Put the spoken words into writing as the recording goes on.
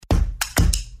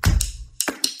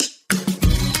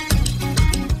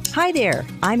Hi there,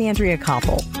 I'm Andrea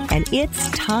Koppel, and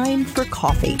it's time for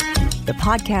coffee, the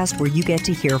podcast where you get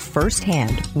to hear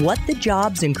firsthand what the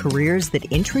jobs and careers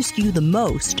that interest you the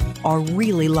most are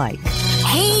really like.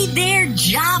 Hey there,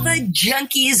 Java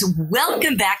junkies.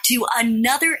 Welcome back to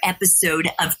another episode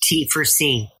of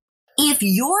T4C. If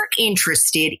you're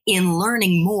interested in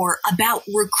learning more about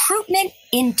recruitment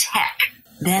in tech,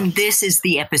 then this is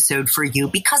the episode for you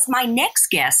because my next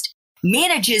guest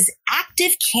manages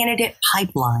active candidate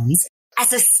pipelines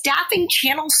as a staffing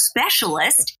channel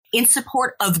specialist in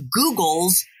support of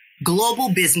Google's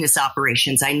global business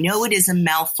operations. I know it is a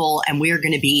mouthful, and we are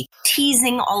going to be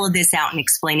teasing all of this out and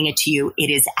explaining it to you.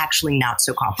 It is actually not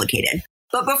so complicated.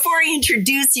 But before I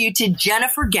introduce you to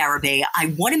Jennifer Garibay,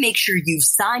 I want to make sure you've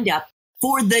signed up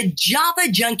for the Java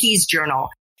Junkies Journal.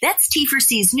 That's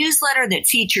T4C's newsletter that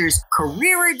features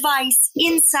career advice,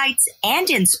 insights,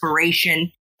 and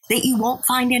inspiration that you won't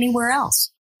find anywhere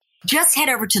else. Just head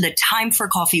over to the Time for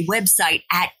Coffee website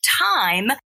at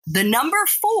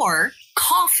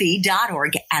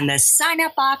time4coffee.org, and the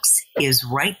sign-up box is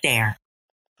right there.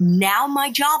 Now,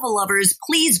 my Java lovers,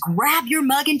 please grab your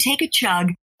mug and take a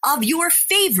chug of your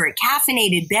favorite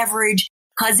caffeinated beverage,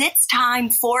 because it's time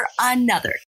for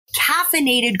another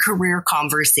caffeinated career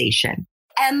conversation.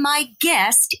 And my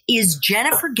guest is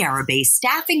Jennifer Garibay,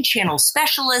 staffing channel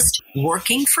specialist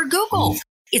working for Google.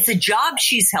 It's a job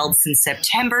she's held since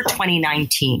September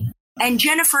 2019. And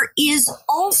Jennifer is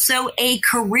also a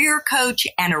career coach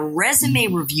and a resume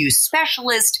review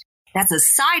specialist. That's a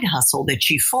side hustle that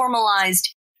she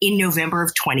formalized in November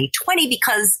of 2020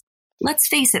 because, let's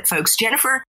face it, folks,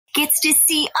 Jennifer gets to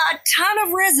see a ton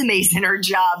of resumes in her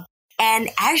job.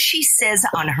 And as she says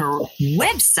on her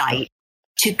website,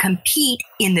 to compete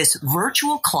in this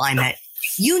virtual climate,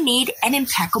 you need an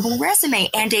impeccable resume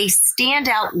and a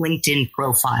standout LinkedIn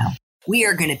profile. We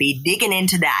are going to be digging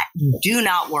into that. Do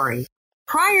not worry.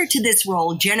 Prior to this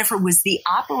role, Jennifer was the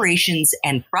operations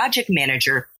and project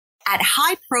manager at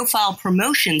High Profile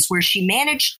Promotions, where she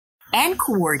managed and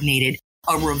coordinated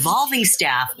a revolving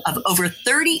staff of over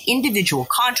 30 individual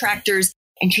contractors,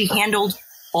 and she handled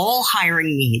all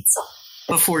hiring needs.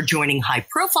 Before joining High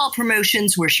Profile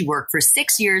Promotions, where she worked for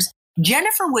 6 years,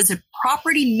 Jennifer was a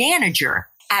property manager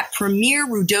at Premier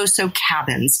Ruidoso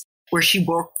Cabins, where she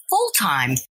worked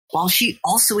full-time while she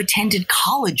also attended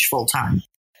college full-time.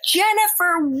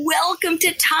 Jennifer, welcome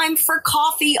to Time for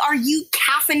Coffee. Are you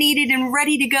caffeinated and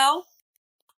ready to go?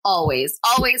 Always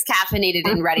caffeinated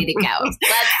and ready to go.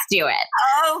 Let's do it.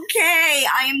 Okay,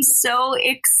 I am so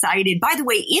excited. By the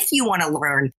way, if you want to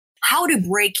learn how to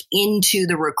break into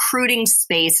the recruiting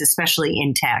space, especially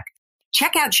in tech,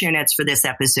 check out show notes for this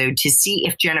episode to see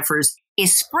if Jennifer's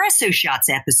Espresso Shots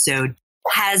episode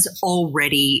has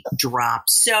already dropped.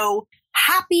 So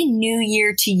happy New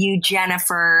Year to you,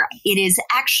 Jennifer. It is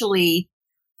actually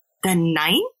the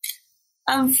 9th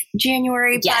of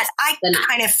January, yes, but I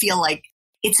kind of feel like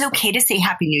it's okay to say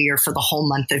Happy New Year for the whole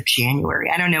month of January.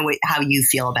 I don't know how you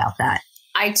feel about that.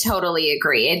 I totally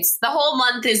agree. It's the whole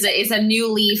month is a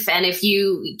new leaf. And if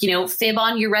you fib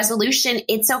on your resolution,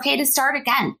 it's okay to start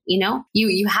again. You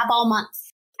have all month.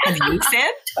 Have you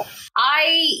fibbed?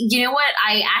 You know what?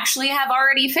 I actually have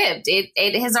already fibbed.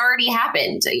 It has already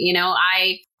happened.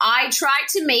 I try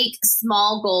to make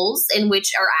small goals in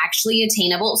which are actually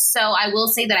attainable. So I will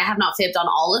say that I have not fibbed on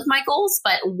all of my goals,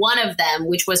 but one of them,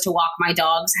 which was to walk my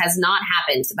dogs, has not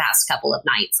happened the past couple of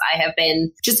nights. I have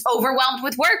been just overwhelmed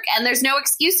with work and there's no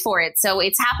excuse for it. So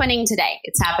it's happening today.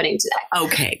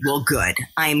 Okay, well, good.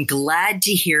 I'm glad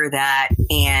to hear that.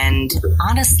 And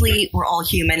honestly, we're all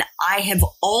human. I have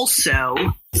also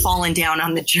fallen down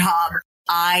on the job.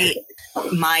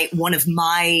 One of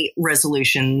my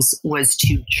resolutions was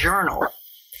to journal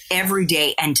every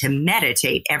day and to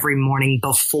meditate every morning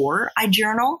before I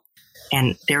journal.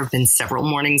 And there have been several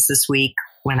mornings this week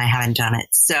when I haven't done it.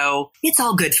 So it's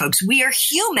all good, folks. We are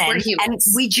human. We're humans.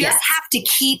 And we just have to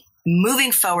keep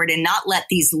moving forward and not let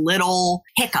these little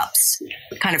hiccups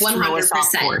kind of 100%. Throw us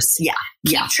off course.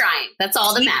 Keep trying. That's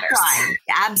all that matters. Trying.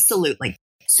 Absolutely.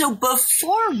 So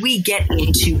before we get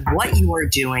into what you are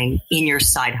doing in your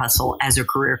side hustle as a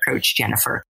career coach,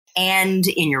 Jennifer, and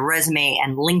in your resume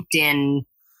and LinkedIn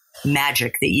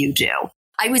magic that you do,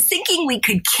 I was thinking we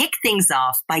could kick things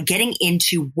off by getting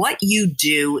into what you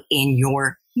do in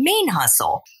your main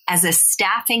hustle as a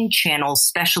staffing channel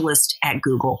specialist at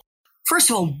Google. First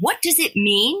of all, what does it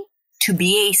mean to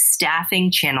be a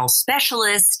staffing channel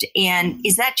specialist? And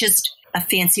is that just a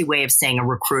fancy way of saying a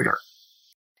recruiter?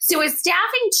 So a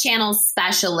staffing channel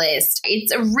specialist,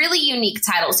 it's a really unique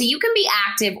title. So you can be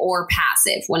active or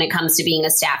passive when it comes to being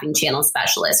a staffing channel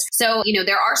specialist. So,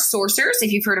 there are sourcers.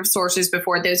 If you've heard of sourcers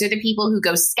before, those are the people who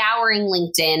go scouring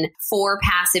LinkedIn for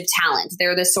passive talent.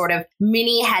 They're the sort of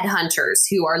mini headhunters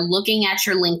who are looking at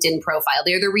your LinkedIn profile.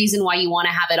 They're the reason why you want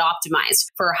to have it optimized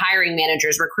for hiring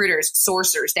managers, recruiters,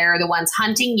 sourcers. They're the ones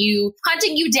hunting you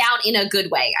down in a good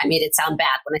way. I made it sound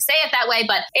bad when I say it that way,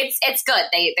 but it's good.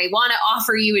 They want to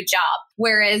offer you a job.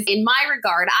 Whereas in my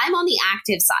regard, I'm on the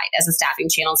active side as a staffing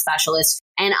channel specialist,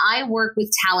 and I work with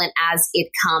talent as it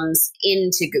comes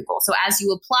into Google. So as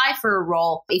you apply for a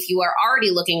role, if you are already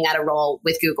looking at a role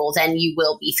with Google, then you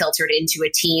will be filtered into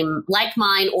a team like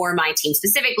mine or my team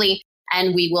specifically.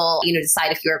 And we will,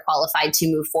 decide if you are qualified to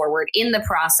move forward in the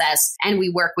process. And we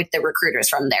work with the recruiters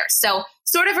from there. So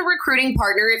sort of a recruiting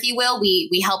partner, if you will.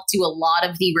 We help do a lot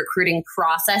of the recruiting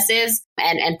processes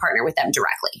and partner with them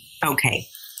directly. Okay.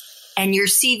 And your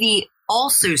CV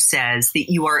also says that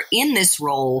you are in this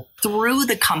role through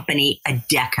the company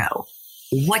Adecco.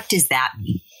 What does that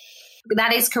mean?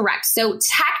 That is correct. So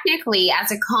technically,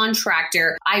 as a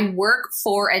contractor, I work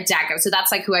for Adecco. So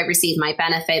that's like who I receive my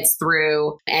benefits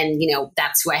through. And,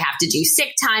 that's who I have to do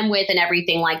sick time with and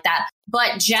everything like that.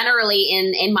 But generally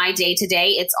in my day to day,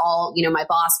 it's all, my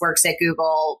boss works at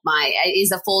Google,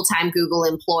 is a full-time Google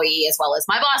employee, as well as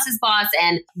my boss's boss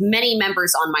and many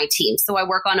members on my team. So I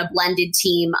work on a blended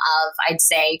team of, I'd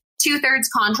say, 2/3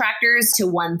 contractors to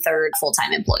 1/3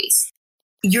 full-time employees.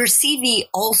 Your CV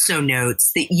also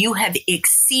notes that you have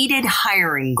exceeded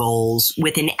hiring goals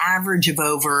with an average of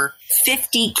over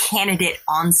 50 candidate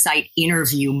on-site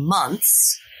interview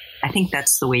months. I think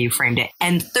that's the way you framed it.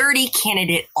 And 30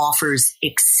 candidate offers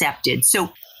accepted.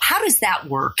 So how does that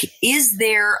work? Is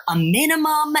there a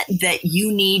minimum that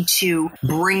you need to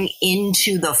bring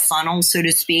into the funnel, so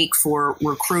to speak, for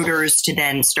recruiters to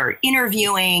then start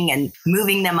interviewing and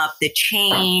moving them up the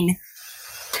chain?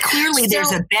 Clearly,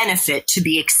 there's a benefit to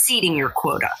be exceeding your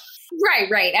quota.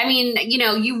 Right. I mean,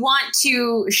 you want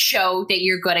to show that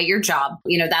you're good at your job.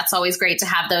 That's always great to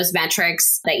have those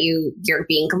metrics that you're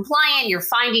being compliant, you're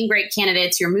finding great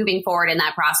candidates, you're moving forward in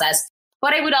that process.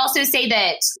 But I would also say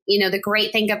that, the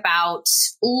great thing about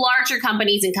larger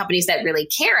companies and companies that really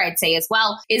care, I'd say as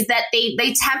well, is that they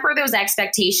temper those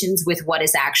expectations with what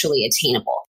is actually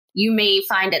attainable. You may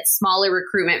find at smaller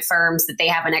recruitment firms that they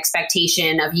have an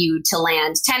expectation of you to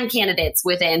land 10 candidates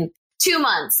within 2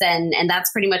 months. And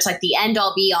that's pretty much like the end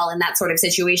all be all in that sort of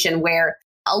situation, where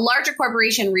a larger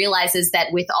corporation realizes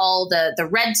that with all the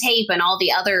red tape and all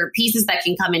the other pieces that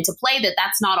can come into play,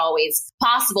 that's not always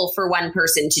possible for one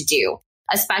person to do,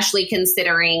 especially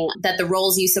considering that the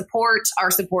roles you support are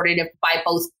supported by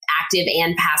both active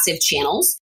and passive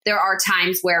channels. There are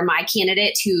times where my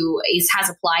candidate who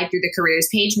has applied through the careers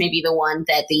page may be the one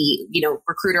that the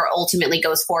recruiter ultimately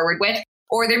goes forward with.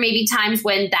 Or there may be times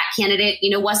when that candidate,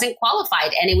 wasn't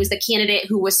qualified and it was the candidate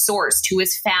who was sourced, who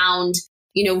was found,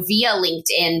 via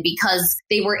LinkedIn, because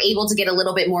they were able to get a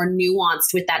little bit more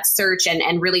nuanced with that search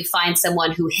and really find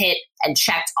someone who hit and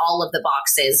checked all of the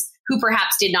boxes, who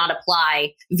perhaps did not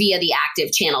apply via the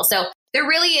active channel. So there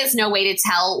really is no way to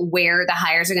tell where the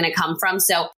hires are going to come from.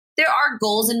 So there are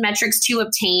goals and metrics to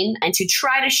obtain and to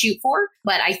try to shoot for,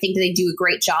 but I think they do a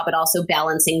great job at also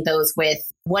balancing those with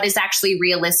what is actually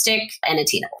realistic and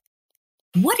attainable.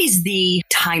 What is the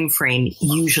time frame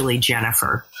usually,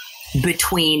 Jennifer,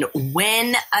 between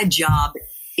when a job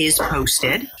is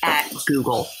posted at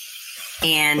Google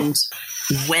and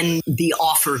when the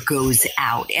offer goes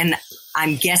out? And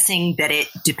I'm guessing that it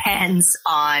depends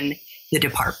on the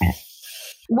department.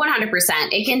 100%.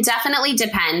 It can definitely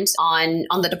depend on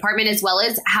the department as well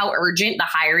as how urgent the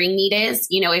hiring need is.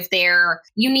 If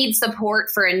you need support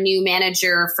for a new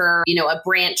manager for, a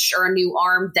branch or a new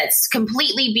arm that's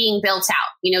completely being built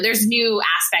out. There's new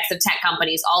aspects of tech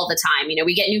companies all the time.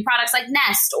 We get new products like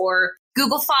Nest or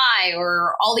Google Fi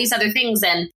or all these other things.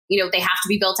 And, they have to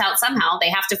be built out somehow. They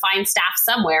have to find staff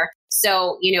somewhere.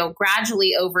 So,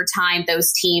 gradually over time,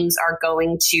 those teams are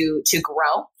going to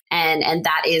grow. And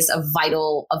that is a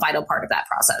vital part of that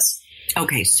process.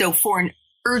 Okay. So for an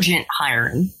urgent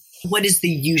hiring, what is the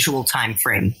usual time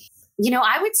frame?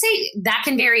 I would say that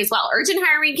can vary as well. Urgent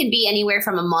hiring can be anywhere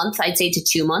from a month, I'd say, to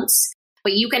 2 months.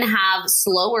 But you can have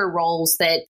slower roles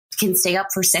that can stay up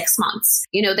for 6 months.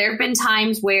 There have been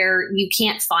times where you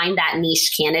can't find that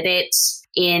niche candidate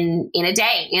in a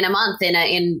day, in a month, in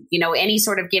any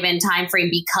sort of given time frame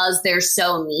because they're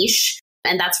so niche.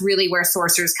 And that's really where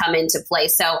sourcers come into play.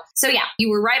 So yeah,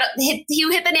 you were right. You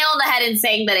hit the nail on the head in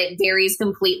saying that it varies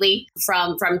completely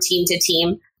from team to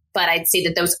team. But I'd say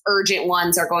that those urgent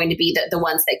ones are going to be the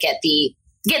ones that get the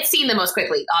gets seen the most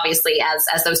quickly, obviously,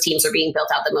 as those teams are being built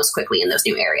out the most quickly in those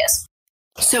new areas.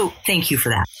 So thank you for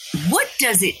that. What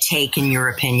does it take, in your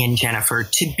opinion, Jennifer,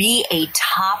 to be a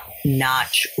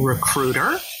top-notch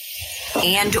recruiter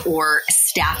and or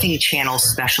staffing channel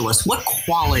specialist? What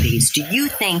qualities do you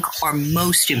think are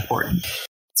most important?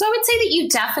 So I would say that you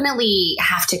definitely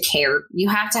have to care. You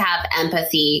have to have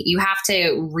empathy. You have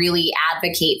to really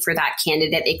advocate for that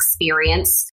candidate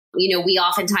experience. You know, we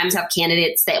oftentimes have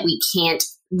candidates that we can't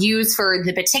use for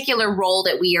the particular role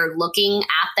that we are looking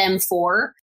at them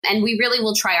for. And we really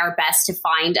will try our best to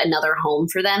find another home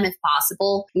for them if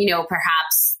possible. You know,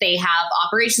 perhaps they have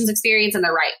operations experience and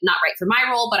they're not right for my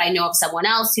role, but I know of someone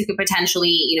else who could potentially,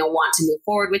 you know, want to move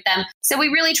forward with them. So we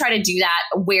really try to do that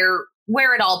where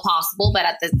at all possible. But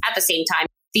at the same time,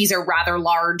 these are rather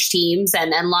large teams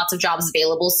and lots of jobs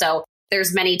available. So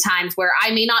there's many times where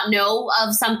I may not know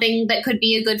of something that could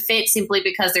be a good fit simply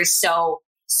because there's so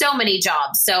many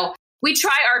jobs. So we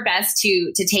try our best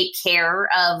to take care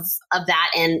of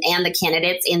that and the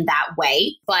candidates in that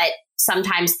way. But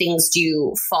sometimes things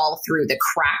do fall through the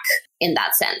crack in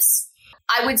that sense.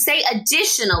 I would say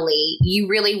additionally, you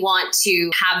really want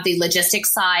to have the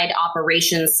logistics side,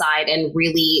 operations side, and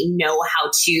really know how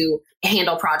to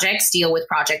handle projects, deal with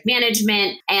project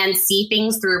management, and see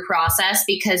things through process,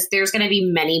 because there's going to be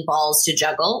many balls to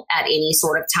juggle at any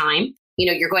sort of time.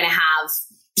 You know, you're going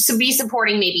to be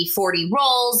supporting maybe 40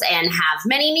 roles and have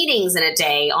many meetings in a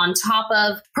day on top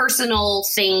of personal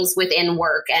things within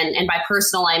work. And by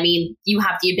personal, I mean, you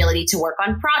have the ability to work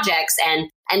on projects and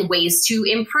ways to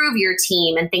improve your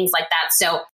team and things like that.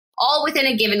 So all within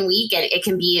a given week, and it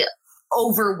can be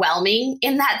overwhelming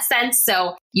in that sense.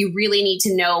 So you really need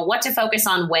to know what to focus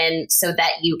on when, so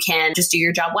that you can just do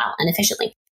your job well and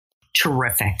efficiently.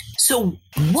 Terrific. So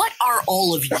what are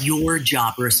all of your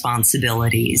job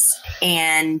responsibilities?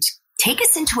 And take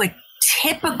us into a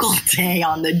typical day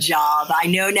on the job. I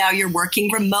know now you're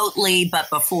working remotely, but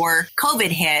before COVID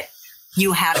hit,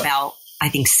 you had about, I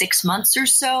think, 6 months or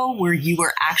so where you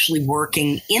were actually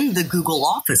working in the Google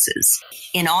offices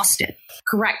in Austin.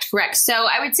 Correct. So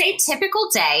I would say typical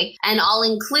day, and I'll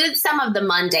include some of the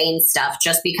mundane stuff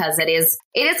just because it is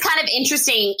kind of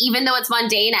interesting. Even though it's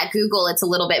mundane at Google, it's a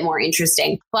little bit more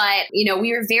interesting. But, you know,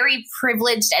 we are very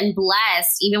privileged and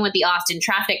blessed, even with the Austin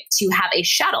traffic, to have a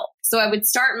shuttle. So I would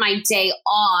start my day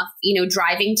off, you know,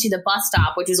 driving to the bus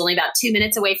stop, which was only about 2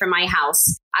 minutes away from my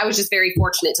house. I was just very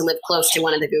fortunate to live close to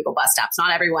one of the Google bus stops.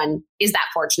 Not everyone is that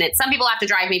fortunate. Some people have to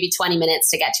drive maybe 20 minutes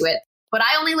to get to it, but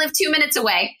I only live 2 minutes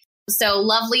away. So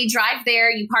lovely, drive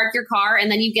there, you park your car,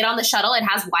 and then you get on the shuttle. It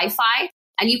has Wi-Fi,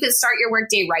 and you can start your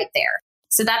workday right there.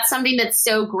 So that's something that's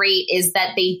so great, is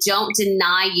that they don't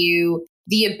deny you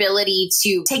the ability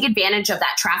to take advantage of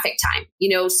that traffic time.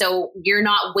 You know, so you're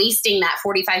not wasting that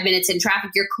 45 minutes in traffic.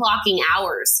 You're clocking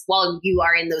hours while you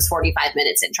are in those 45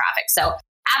 minutes in traffic. So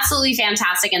absolutely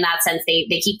fantastic in that sense. They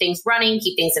keep things running,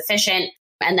 keep things efficient.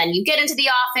 And then you get into the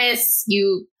office,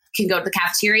 you can go to the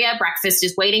cafeteria. Breakfast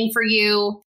is waiting for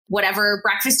you. Whatever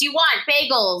breakfast you want,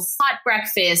 bagels, hot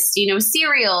breakfast, you know,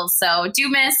 cereal. So do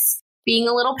miss being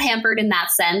a little pampered in that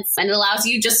sense. And it allows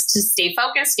you just to stay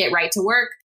focused, get right to work.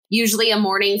 Usually a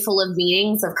morning full of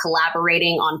meetings, of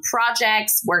collaborating on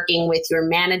projects, working with your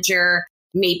manager,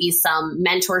 maybe some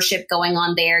mentorship going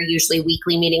on there, usually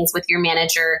weekly meetings with your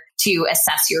manager to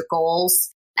assess your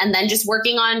goals. And then just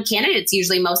working on candidates,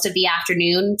 usually most of the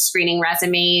afternoon, screening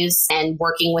resumes and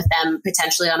working with them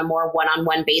potentially on a more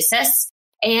one-on-one basis.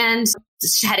 And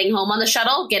just heading home on the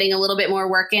shuttle, getting a little bit more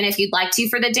work in if you'd like to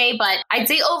for the day. But I'd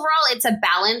say overall, it's a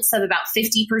balance of about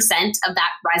 50% of that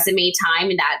resume time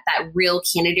and that real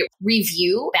candidate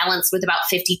review, balanced with about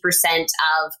 50%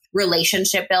 of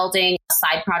relationship building,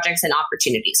 side projects, and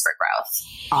opportunities for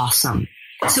growth. Awesome.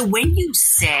 So when you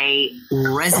say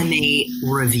resume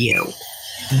review,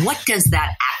 what does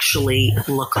that actually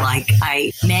look like?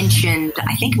 I mentioned,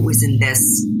 I think it was in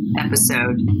this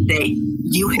episode, that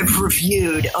you have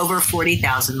reviewed over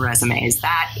 40,000 resumes.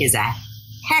 That is a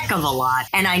heck of a lot.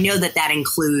 And I know that that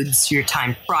includes your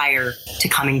time prior to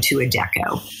coming to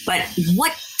Adecco. But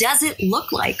what does it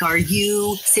look like? Are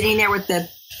you sitting there with the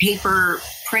paper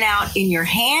printout in your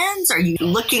hands? Are you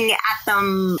looking at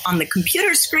them on the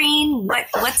computer screen?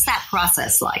 What's that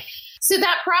process like? So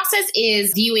that process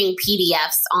is viewing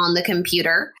PDFs on the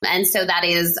computer. And so that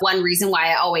is one reason why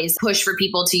I always push for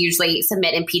people to usually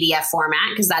submit in PDF format,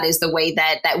 because that is the way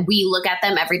that we look at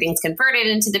them. Everything's converted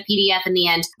into the PDF in the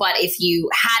end. But if you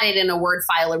had it in a Word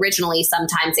file originally,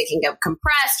 sometimes it can get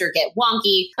compressed or get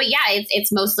wonky. But yeah,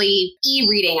 it's mostly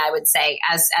e-reading, I would say,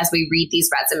 as we read these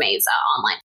resumes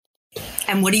online.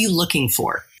 And what are you looking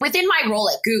for? Within my role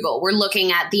at Google, we're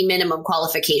looking at the minimum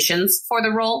qualifications for the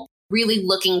role, really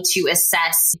looking to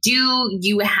assess, do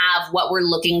you have what we're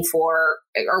looking for,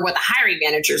 or what the hiring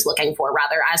manager is looking for,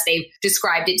 rather, as they've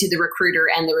described it to the recruiter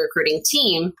and the recruiting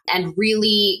team, and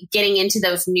really getting into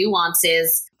those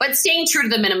nuances, but staying true to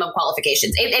the minimum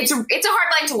qualifications. It's a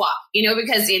hard line to walk,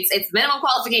 because it's minimum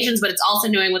qualifications, but it's also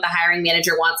knowing what the hiring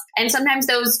manager wants. And sometimes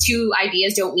those two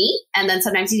ideas don't meet. And then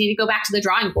sometimes you need to go back to the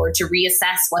drawing board to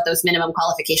reassess what those minimum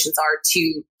qualifications are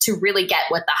to really get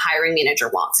what the hiring manager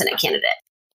wants in a candidate.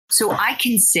 So I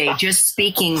can say, just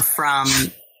speaking from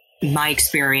my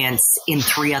experience in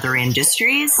 3 other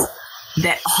industries,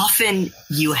 that often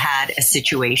you had a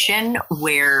situation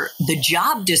where the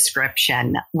job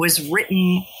description was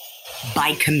written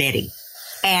by committee,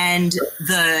 and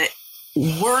the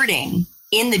wording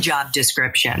in the job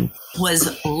description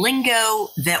was lingo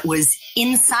that was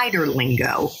insider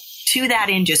lingo to that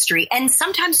industry and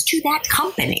sometimes to that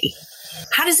company.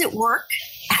 How does it work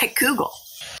at Google?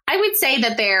 I would say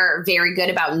that they're very good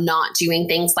about not doing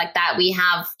things like that. We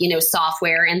have,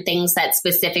 software and things that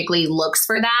specifically looks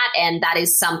for that. And that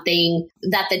is something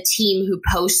that the team who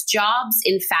posts jobs,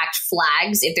 in fact,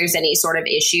 flags if there's any sort of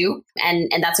issue.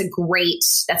 And that's a great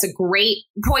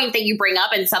point that you bring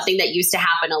up, and something that used to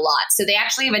happen a lot. So they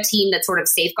actually have a team that sort of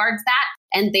safeguards that,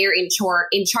 and they're in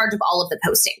charge of all of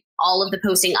the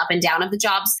posting up and down of the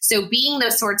jobs. So being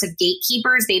those sorts of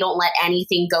gatekeepers, they don't let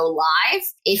anything go live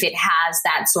if it has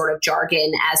that sort of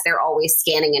jargon, as they're always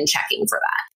scanning and checking for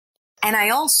that. And I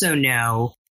also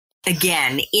know,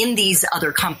 again, in these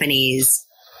other companies,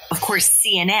 of course,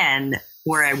 CNN,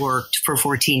 where I worked for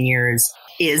 14 years,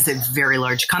 is a very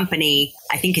large company.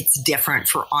 I think it's different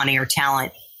for on-air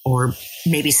talent or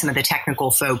maybe some of the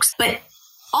technical folks, but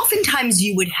oftentimes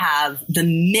you would have the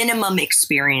minimum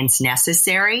experience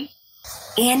necessary,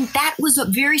 and that was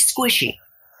very squishy.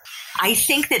 I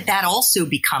think that also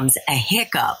becomes a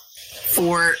hiccup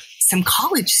for some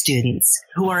college students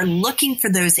who are looking for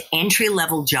those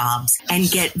entry-level jobs and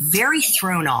get very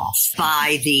thrown off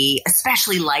by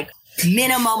especially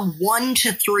minimum 1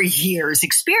 to 3 years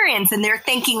experience. And they're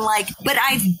thinking but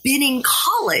I've been in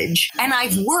college and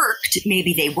I've worked,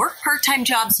 maybe they work part-time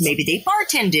jobs, maybe they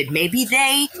bartended, maybe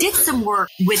they did some work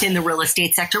within the real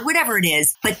estate sector, whatever it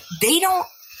is, but they don't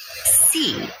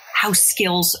see how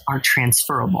skills are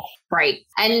transferable. Right.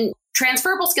 And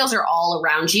transferable skills are all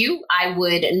around you. I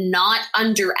would not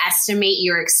underestimate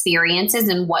your experiences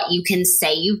and what you can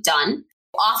say you've done.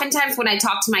 Oftentimes when I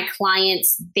talk to my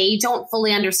clients, they don't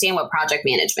fully understand what project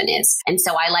management is. And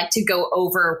so I like to go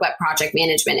over what project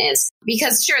management is,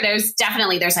 because sure, there's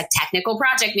technical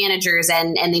project managers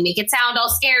and they make it sound all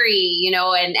scary,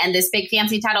 and this big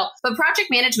fancy title. But project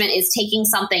management is taking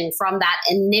something from that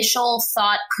initial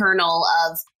thought kernel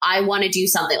of, I want to do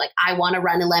something, like I want to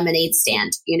run a lemonade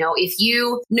stand. If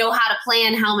you know how to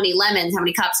plan how many lemons, how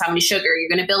many cups, how many sugar, you're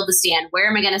going to build the stand. Where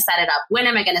am I going to set it up? When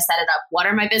am I going to set it up? What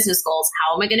are my business goals?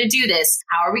 How am I going to do this?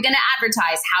 How are we going to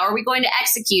advertise? How are we going to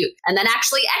execute? And then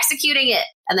actually executing it.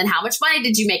 And then how much money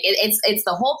did you make? It's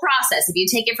the whole process. If you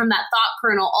take it from that thought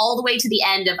kernel all the way to the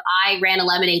end of, I ran a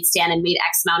lemonade stand and made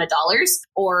X amount of dollars,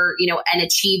 or, and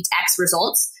achieved X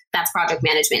results, that's project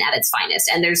management at its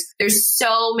finest. And there's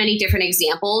so many different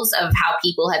examples of how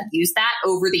people have used that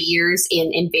over the years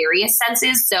in various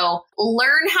senses. So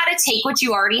learn how to take what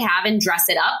you already have and dress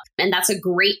it up. And that's a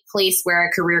great place where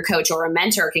a career coach or a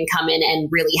mentor can come in and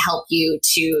really help you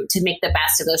to make the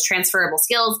best of those transferable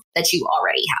skills that you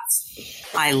already have.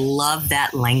 I love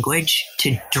that language,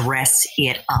 to dress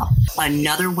it up.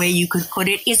 Another way you could put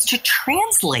it is to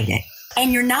translate it.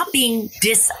 And you're not being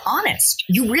dishonest.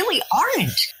 You really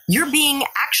aren't. You're being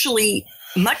actually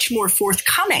much more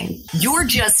forthcoming. You're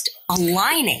just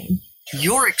aligning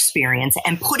your experience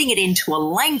and putting it into a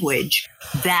language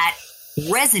that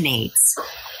resonates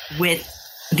with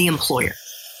the employer.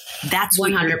 That's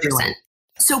what 100%. You're doing.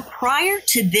 So prior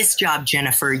to this job,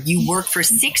 Jennifer, you worked for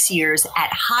 6 years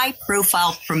at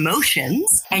high-profile promotions,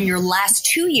 and your last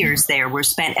 2 years there were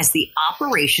spent as the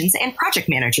operations and project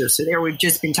manager. So there we've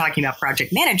just been talking about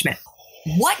project management.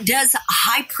 What does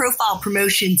high-profile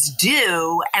promotions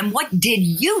do, and what did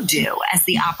you do as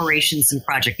the operations and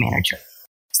project manager?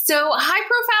 So High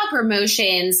Profile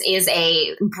Promotions is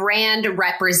a brand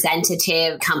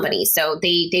representative company. So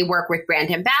they work with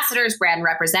brand ambassadors, brand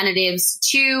representatives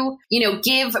to,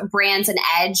 give brands an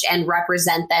edge and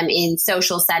represent them in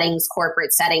social settings,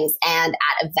 corporate settings, and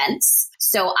at events.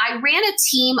 So I ran a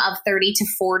team of 30 to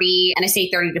 40, and I say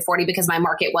 30 to 40 because my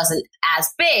market wasn't as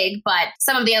big, but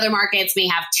some of the other markets may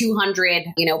have 200,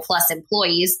 plus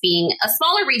employees. Being a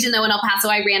smaller region though in El Paso,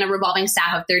 I ran a revolving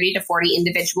staff of 30 to 40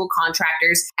 individual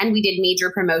contractors, and we did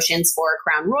major promotions for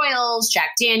Crown Royals,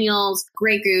 Jack Daniels,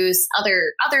 Grey Goose,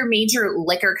 other major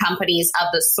liquor companies of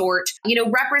the sort,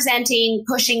 representing,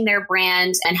 pushing their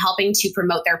brand and helping to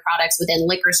promote their products within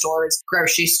liquor stores,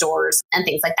 grocery stores, and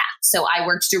things like that. So I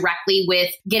worked directly with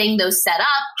getting those set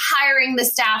up, hiring the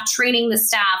staff, training the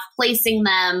staff, placing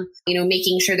them,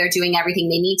 making sure they're doing everything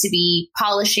they need to be,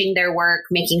 polishing their work,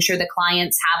 making sure the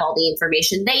clients have all the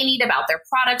information they need about their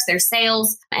products, their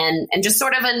sales, and just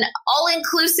sort of an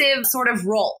all-inclusive sort of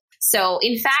role. So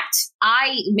in fact,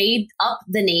 I made up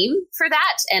the name for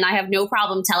that, and I have no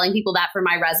problem telling people that for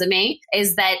my resume,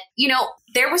 is that,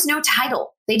 there was no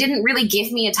title. They didn't really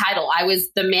give me a title. I was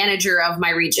the manager of my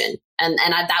region, and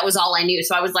that was all I knew.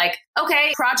 So I was like,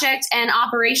 okay, project and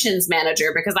operations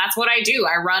manager, because that's what I do.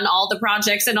 I run all the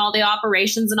projects and all the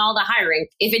operations and all the hiring.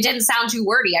 If it didn't sound too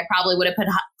wordy, I probably would have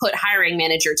put hiring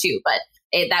manager too, but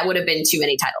that would have been too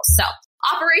many titles. So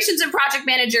operations and project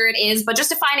manager it is, but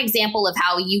just a fine example of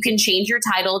how you can change your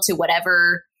title to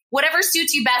whatever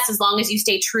suits you best, as long as you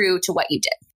stay true to what you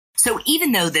did. So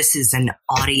even though this is an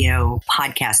audio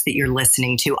podcast that you're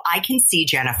listening to, I can see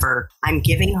Jennifer. I'm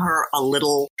giving her a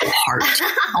little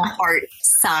heart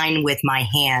sign with my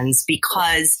hands,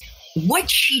 because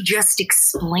what she just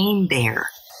explained there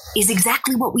is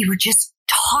exactly what we were just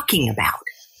talking about.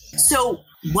 So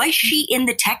was she in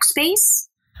the tech space?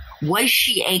 Was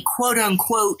she a quote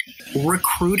unquote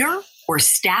recruiter or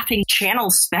staffing channel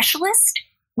specialist?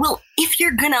 Well, if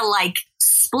you're going to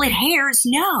split hairs,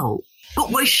 no. But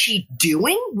was she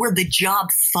were the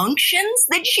job functions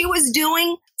that she was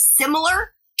doing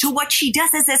similar to what she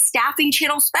does as a staffing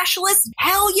channel specialist?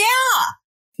 Hell yeah.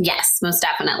 Yes, most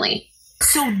definitely.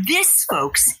 So this,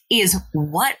 folks, is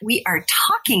what we are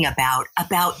talking about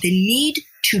the need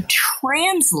to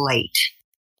translate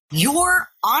your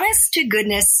honest to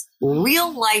goodness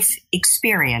real life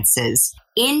experiences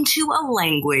into a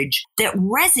language that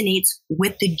resonates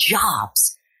with the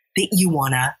jobs that you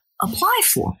want to apply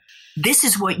for. This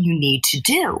is what you need to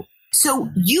do. So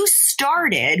you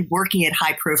started working at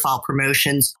High Profile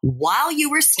Promotions while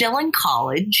you were still in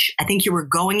college. I think you were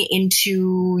going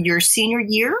into your senior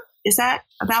year. Is that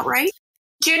about right?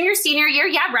 Junior, senior year.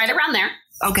 Yeah, right around there.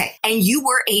 Okay. And you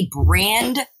were a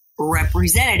brand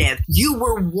representative. You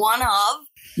were one of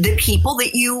the people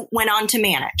that you went on to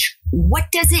manage.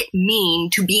 What does it mean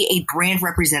to be a brand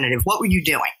representative? What were you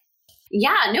doing?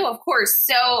 Yeah, no, of course.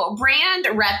 So brand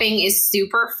repping is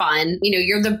super fun.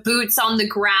 You're the boots on the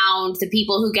ground, the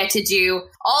people who get to do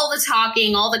all the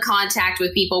talking, all the contact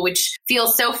with people, which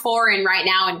feels so foreign right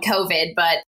now in COVID.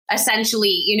 But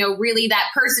essentially, really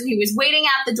that person who was waiting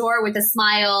at the door with a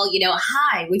smile,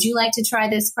 hi, would you like to try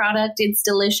this product? It's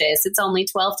delicious. It's only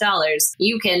 $12.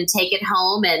 You can take it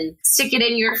home and stick it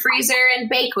in your freezer and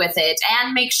bake with it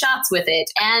and make shots with it.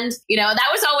 And, that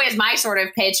was always my sort of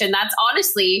pitch. And that's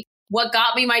honestly what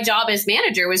got me my job as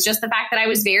manager, was just the fact that I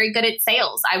was very good at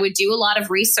sales. I would do a lot of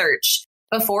research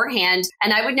beforehand,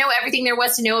 and I would know everything there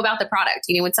was to know about the product.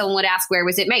 When someone would ask, where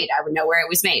was it made? I would know where it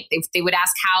was made. If they would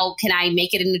ask, how can I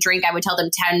make it in a drink? I would tell them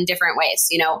 10 different ways.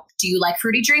 Do you like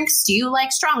fruity drinks? Do you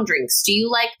like strong drinks? Do you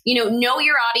like, know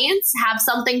your audience, have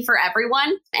something for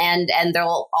everyone, and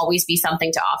there'll always be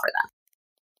something to offer them.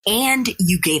 And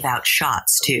you gave out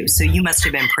shots too. So you must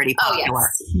have been pretty popular.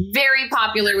 Oh, yes. Very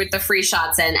popular with the free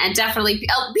shots. And definitely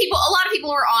a lot of people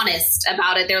were honest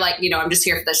about it. They're like, I'm just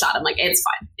here for the shot. I'm like, it's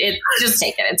fine. Just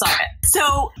take it. It's all good.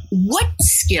 So what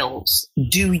skills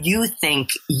do you think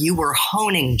you were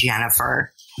honing,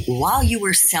 Jennifer, while you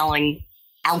were selling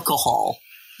alcohol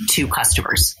to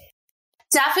customers?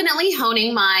 Definitely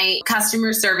honing my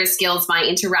customer service skills, my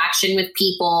interaction with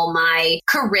people, my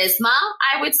charisma,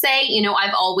 I would say.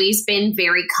 I've always been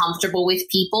very comfortable with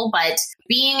people, but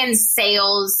being in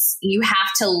sales, you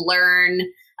have to learn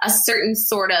a certain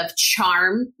sort of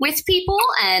charm with people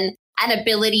and an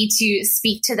ability to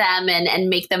speak to them and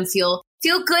make them feel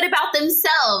good about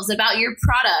themselves, about your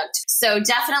product. So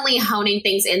definitely honing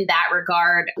things in that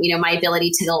regard. My ability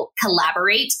to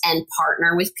collaborate and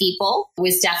partner with people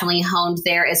was definitely honed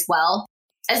there as well.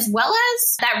 As well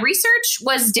as that research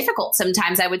was difficult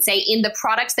sometimes, I would say, in the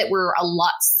products that were a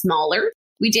lot smaller.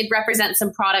 We did represent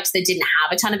some products that didn't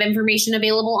have a ton of information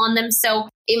available on them. So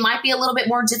it might be a little bit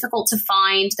more difficult to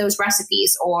find those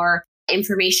recipes or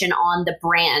information on the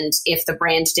brand if the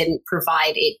brand didn't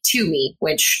provide it to me,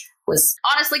 which was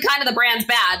honestly kind of the brand's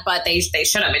bad, but they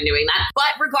should have been doing that.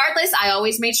 But regardless, I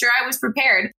always made sure I was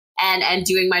prepared. and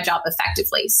doing my job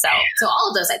effectively. So all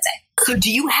of those, I'd say. So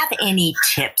do you have any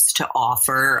tips to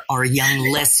offer our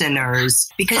young listeners?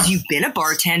 Because you've been a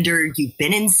bartender, you've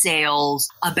been in sales,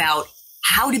 about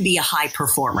how to be a high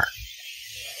performer.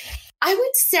 I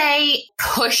would say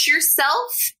push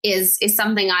yourself is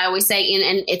something I always say.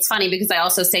 And it's funny because I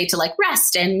also say to like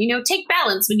rest and, take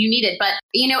balance when you need it. But,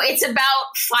 it's about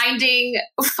finding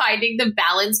the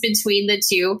balance between the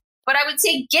two. But I would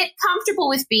say get comfortable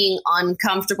with being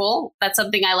uncomfortable. That's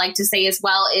something I like to say as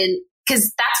well,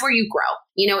 because that's where you grow.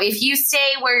 If you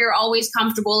stay where you're always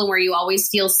comfortable and where you always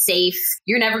feel safe,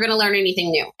 you're never going to learn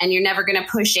anything new and you're never going to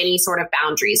push any sort of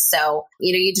boundaries. So,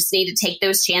 you just need to take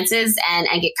those chances and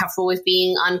get comfortable with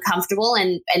being uncomfortable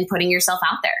and putting yourself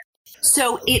out there.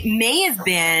 So it may have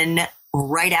been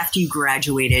right after you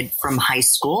graduated from high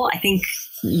school. I think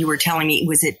you were telling me,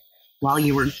 was it while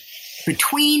you were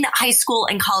between high school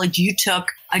and college, you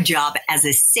took a job as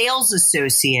a sales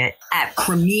associate at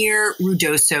Premier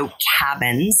Ruidoso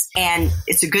Cabins. And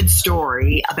it's a good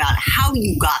story about how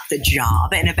you got the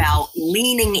job and about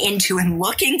leaning into and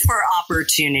looking for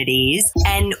opportunities.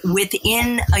 And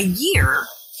within a year,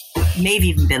 maybe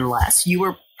even been less, you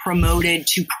were promoted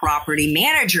to property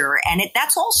manager. And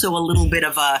that's also a little bit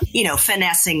of a,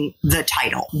 finessing the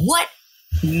title. What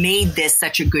made this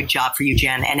such a good job for you,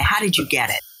 Jen? And how did you get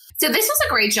it? So this was a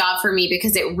great job for me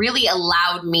because it really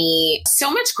allowed me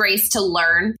so much grace to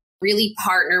learn, really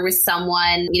partner with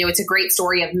someone. It's a great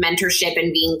story of mentorship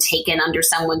and being taken under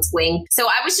someone's wing. So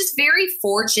I was just very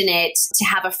fortunate to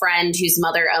have a friend whose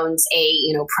mother owns a,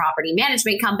 property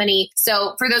management company.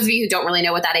 So for those of you who don't really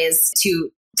know what that is, to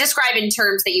describe in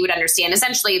terms that you would understand,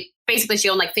 essentially, basically she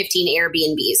owned like 15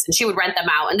 Airbnbs and she would rent them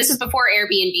out. And this is before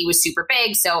Airbnb was super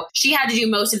big. So she had to do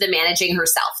most of the managing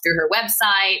herself through her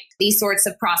website. These sorts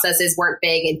of processes weren't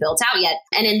big and built out yet.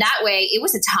 And in that way, it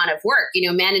was a ton of work,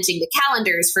 managing the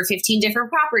calendars for 15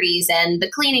 different properties and the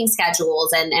cleaning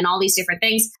schedules and all these different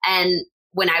things. And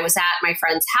when I was at my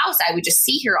friend's house, I would just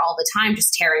see her all the time,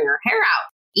 just tearing her hair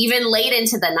out. Even late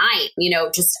into the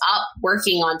night, just up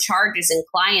working on charges and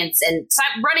clients and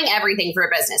running everything for a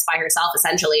business by herself,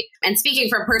 essentially. And speaking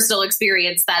from personal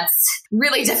experience, that's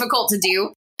really difficult to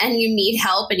do. And you need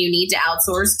help and you need to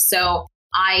outsource. So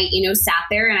I, sat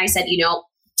there and I said,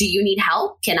 do you need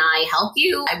help? Can I help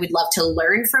you? I would love to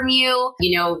learn from you.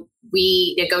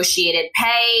 We negotiated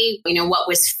pay, what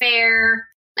was fair.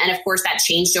 And of course, that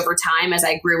changed over time as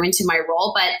I grew into my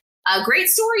role. But a great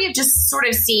story of just sort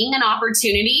of seeing an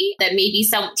opportunity that maybe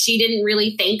she didn't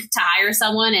really think to hire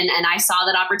someone. And I saw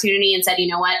that opportunity and said, you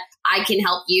know what, I can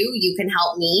help you. You can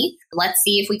help me. Let's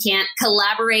see if we can't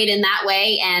collaborate in that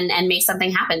way and make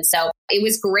something happen. So it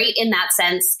was great in that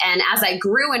sense. And as I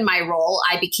grew in my role,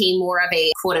 I became more of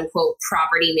a quote unquote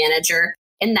property manager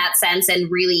in that sense and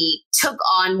really took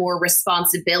on more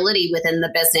responsibility within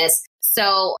the business.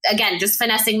 So again, just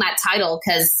finessing that title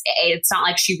because it's not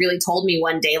like she really told me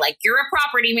one day, like, you're a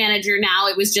property manager now.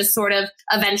 It was just sort of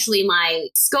eventually my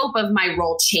scope of my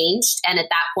role changed. And at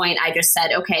that point, I just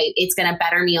said, okay, it's going to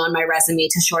better me on my resume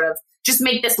to sort of just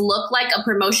make this look like a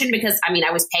promotion because,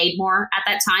 I was paid more at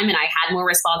that time and I had more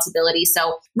responsibility.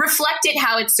 So reflect it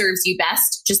how it serves you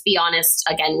best. Just be honest,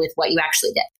 again, with what you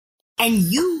actually did. And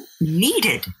you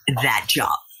needed that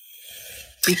job.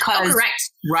 Because,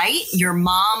 right, your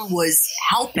mom was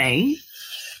helping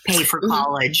pay for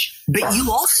college, but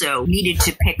you also needed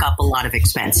to pick up a lot of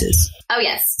expenses. Oh,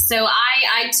 yes. So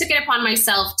I took it upon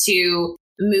myself to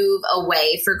move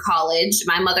away for college.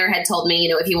 My mother had told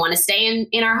me, if you want to stay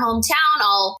in our hometown,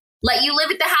 I'll let you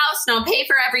live at the house and I'll pay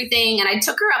for everything. And I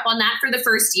took her up on that for the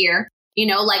first year,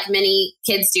 like many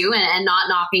kids do and not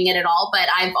knocking it at all. But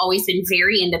I've always been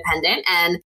very independent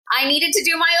and I needed to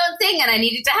do my own thing and I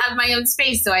needed to have my own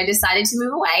space. So I decided to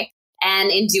move away. And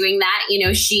in doing that,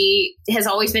 she has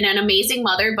always been an amazing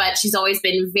mother, but she's always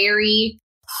been very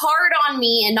hard on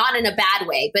me and not in a bad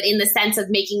way, but in the sense of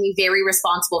making me very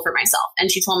responsible for myself. And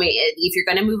she told me, if you're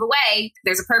going to move away,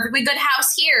 there's a perfectly good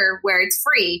house here where it's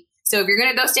free. So if you're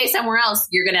going to go stay somewhere else,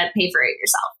 you're going to pay for it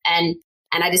yourself.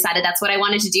 And I decided that's what I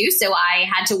wanted to do. So I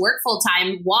had to work full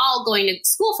time while going to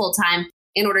school full time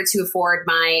in order to afford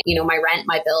my, my rent,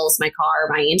 my bills, my car,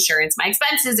 my insurance, my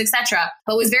expenses, etc.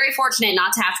 But was very fortunate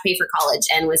not to have to pay for college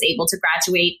and was able to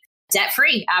graduate debt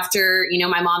free after,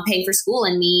 my mom paying for school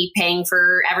and me paying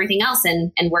for everything else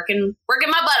and working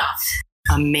my butt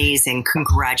off. Amazing.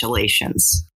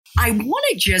 Congratulations. I want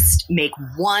to just make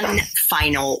one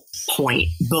final point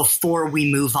before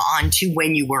we move on to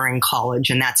when you were in college.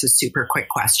 And that's a super quick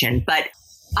question. But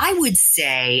I would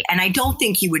say, and I don't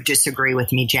think you would disagree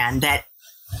with me, Jen, that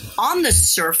on the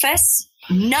surface,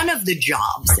 none of the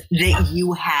jobs that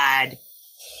you had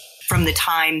from the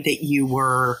time that you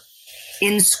were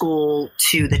in school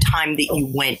to the time that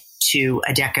you went to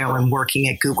Adecco and working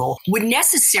at Google would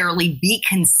necessarily be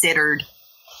considered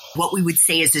what we would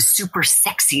say is a super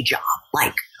sexy job.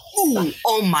 Like, ooh,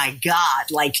 oh my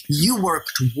God, like you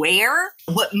worked where?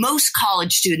 What most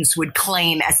college students would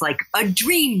claim as like a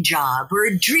dream job or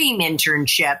a dream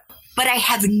internship. But I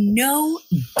have no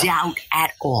doubt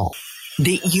at all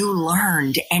that you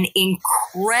learned an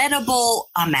incredible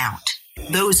amount.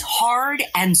 Those hard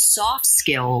and soft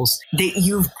skills that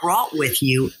you've brought with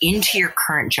you into your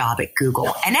current job at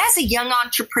Google and as a young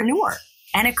entrepreneur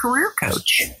and a career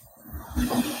coach.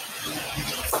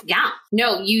 Yeah,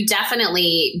 no, you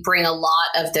definitely bring a lot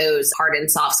of those hard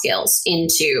and soft skills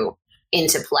into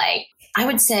play. I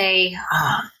would say,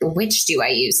 which do I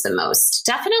use the most?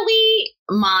 Definitely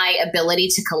my ability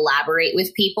to collaborate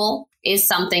with people is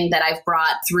something that I've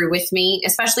brought through with me,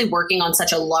 especially working on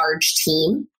such a large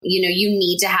team. You know, you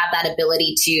need to have that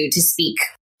ability to speak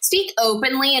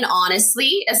openly and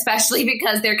honestly, especially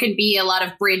because there can be a lot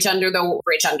of bridge under the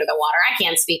water. I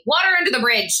can't speak. Water under the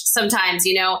bridge sometimes,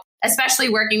 you know, especially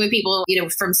working with people, you know,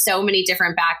 from so many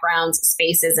different backgrounds,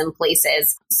 spaces, and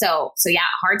places. So yeah,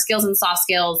 hard skills and soft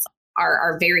skills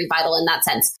are very vital in that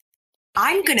sense.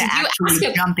 I'm going to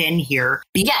actually jump in here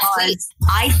because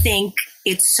I think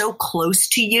it's so close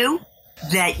to you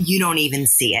that you don't even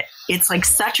see it. It's like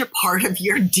such a part of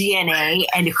your DNA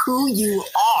and who you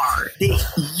are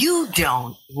that you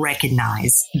don't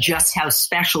recognize just how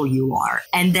special you are.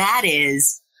 And that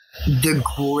is the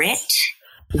grit,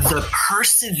 the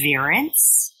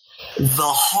perseverance, the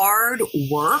hard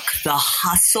work, the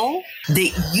hustle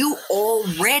that you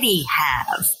already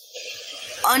have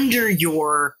under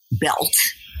your belt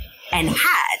and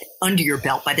had under your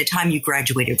belt by the time you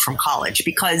graduated from college.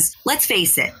 Because let's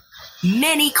face it,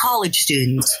 many college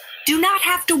students do not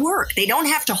have to work. They don't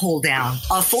have to hold down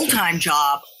a full-time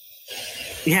job,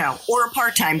 you know, or a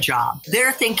part-time job.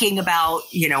 They're thinking about,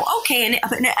 you know, okay,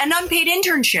 an unpaid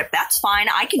internship. That's fine.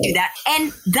 I can do that.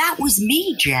 And that was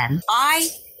me, Jen. I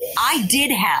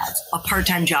did have a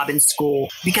part-time job in school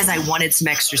because I wanted some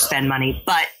extra spend money,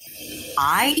 but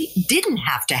I didn't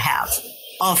have to have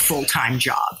a full-time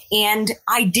job, and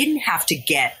I didn't have to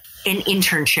get an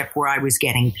internship where I was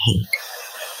getting paid.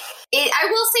 I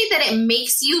will say that it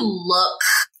makes you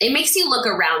look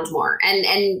around more,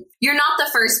 and you're not the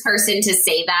first person to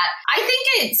say that. I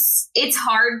think it's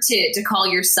hard to call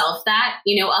yourself that,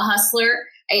 you know, a hustler.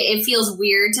 It feels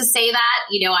weird to say that,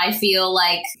 you know. I feel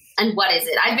like, and what is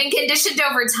it? I've been conditioned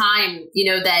over time, you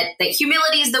know, that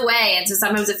humility is the way. And so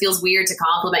sometimes it feels weird to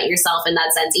compliment yourself in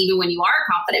that sense, even when you are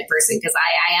a confident person, because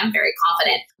I am very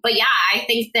confident. But yeah, I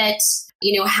think that,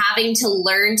 you know, having to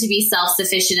learn to be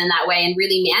self-sufficient in that way and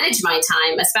really manage my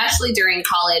time, especially during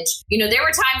college. You know, there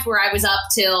were times where I was up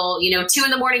till, you know, 2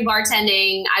 a.m.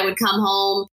 bartending. I would come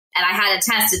home and I had a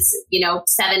test at, you know,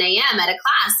 7 a.m. at a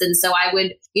class. And so I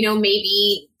would, you know,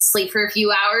 maybe sleep for a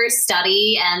few hours,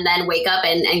 study, and then wake up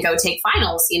and go take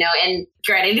finals, you know. And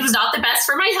granted, it was not the best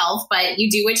for my health, but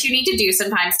you do what you need to do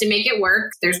sometimes to make it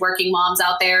work. There's working moms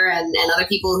out there and other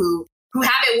people who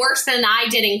have it worse than I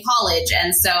did in college.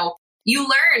 And so you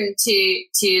learn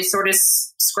to sort of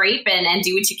scrape and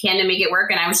do what you can to make it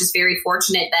work. And I was just very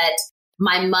fortunate that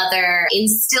my mother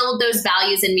instilled those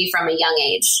values in me from a young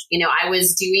age. You know, I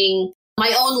was doing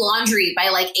my own laundry by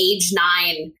like age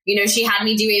 9. You know, she had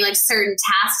me doing like certain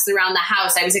tasks around the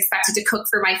house. I was expected to cook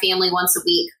for my family once a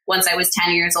week. Once I was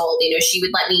 10 years old, you know, she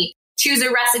would let me choose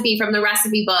a recipe from the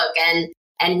recipe book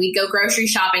and we'd go grocery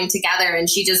shopping together. And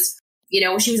she just, you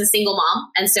know, she was a single mom.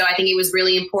 And so I think it was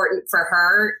really important for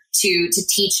her to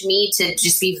teach me to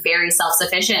just be very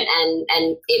self-sufficient.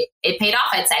 And it paid off,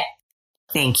 I'd say.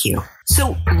 Thank you.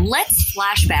 So let's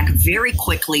flash back very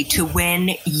quickly to when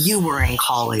you were in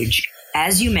college.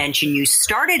 As you mentioned, you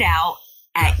started out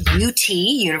at UT,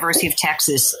 University of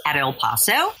Texas at El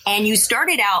Paso, and you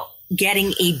started out getting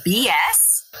a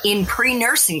BS in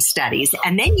pre-nursing studies,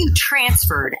 and then you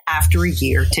transferred after a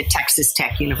year to Texas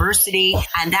Tech University,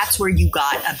 and that's where you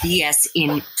got a BS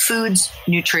in foods,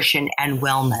 nutrition, and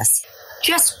wellness.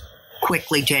 Just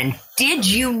quickly, Jen, did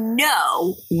you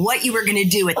know what you were going to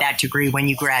do with that degree when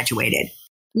you graduated?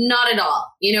 Not at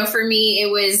all. You know, for me, it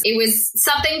was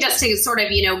something just to sort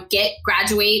of, you know,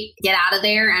 graduate, get out of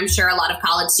there. I'm sure a lot of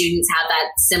college students have that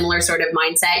similar sort of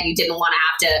mindset. You didn't want to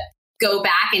have to go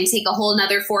back and take a whole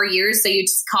another 4 years. So you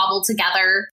just cobbled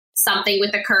together something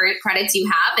with the current credits you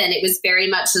have. And it was very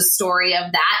much the story of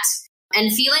that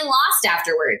and feeling lost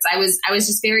afterwards. I was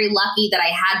just very lucky that I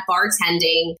had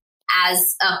bartending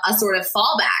as a sort of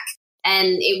fallback.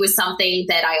 And it was something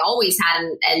that I always had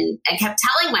and kept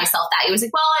telling myself that. It was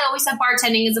like, well, I always have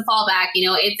bartending as a fallback.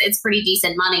 It's pretty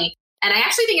decent money. And I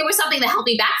actually think it was something that held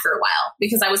me back for a while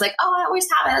because I was like, oh, I always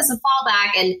have it as a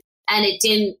fallback. And it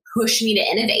didn't push me to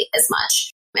innovate as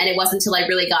much. And it wasn't until I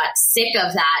really got sick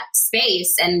of that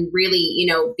space and really,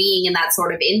 being in that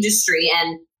sort of industry.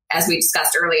 And as we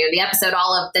discussed earlier in the episode,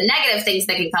 all of the negative things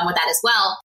that can come with that as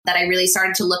well, that I really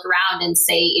started to look around and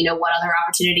say, what other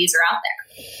opportunities are out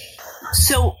there.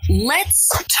 So let's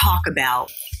talk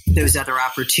about those other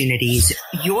opportunities,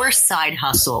 your side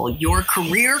hustle, your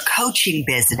career coaching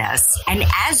business. And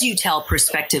as you tell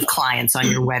prospective clients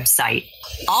on your website,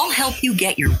 I'll help you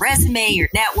get your resume, your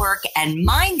network, and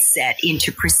mindset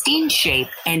into pristine shape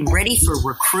and ready for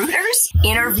recruiters,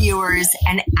 interviewers,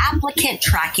 and applicant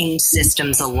tracking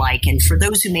systems alike. And for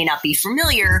those who may not be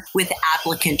familiar with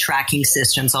applicant tracking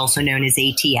systems, also known as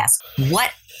ATS,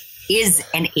 what is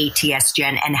an ATS,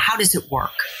 Jen, and how does it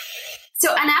work? So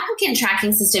an applicant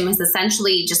tracking system is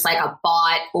essentially just like a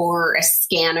bot or a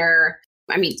scanner.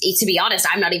 I mean, to be honest,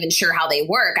 I'm not even sure how they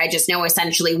work. I just know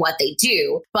essentially what they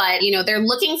do. But, they're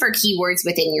looking for keywords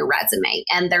within your resume,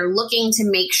 and they're looking to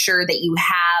make sure that you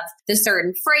have the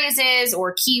certain phrases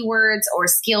or keywords or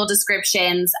skill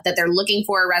descriptions that they're looking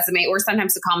for a resume, or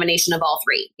sometimes a combination of all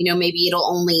three. Maybe it'll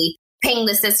only ping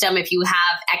the system if you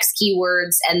have X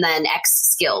keywords and then X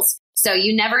skills. So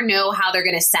you never know how they're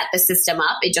going to set the system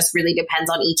up. It just really depends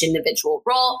on each individual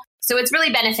role. So it's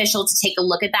really beneficial to take a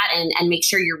look at that and make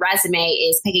sure your resume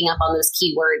is picking up on those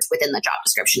keywords within the job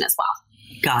description as well.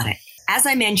 Got it. As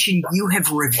I mentioned, you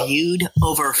have reviewed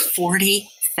over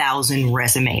 40,000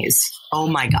 resumes. Oh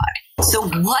my God. So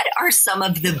what are some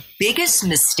of the biggest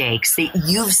mistakes that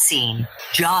you've seen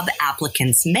job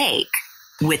applicants make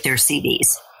with their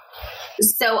CVs?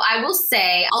 So I will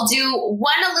say I'll do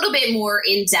one a little bit more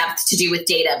in depth to do with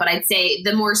data, but I'd say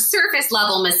the more surface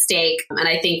level mistake, and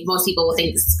I think most people will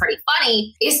think this is pretty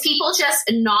funny, is people just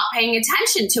not paying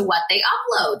attention to what they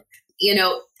upload.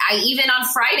 I even on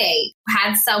Friday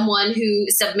had someone who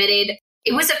submitted,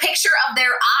 it was a picture of their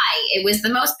eye. It was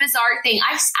the most bizarre thing.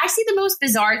 I see the most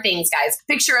bizarre things, guys.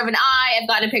 Picture of an eye. I've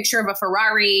gotten a picture of a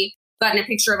Ferrari. Gotten a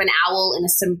picture of an owl in a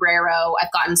sombrero.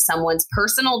 I've gotten someone's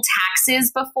personal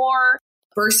taxes before,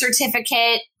 birth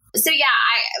certificate. So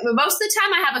most of the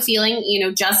time I have a feeling,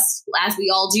 just as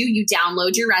we all do, you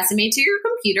download your resume to your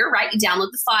computer, right? You download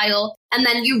the file and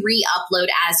then you re-upload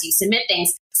as you submit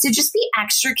things. So just be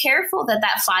extra careful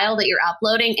that file that you're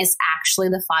uploading is actually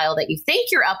the file that you think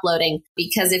you're uploading,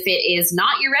 because if it is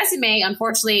not your resume,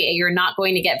 unfortunately, you're not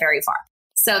going to get very far.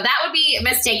 So that would be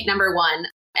mistake number one.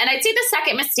 And I'd say the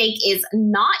second mistake is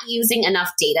not using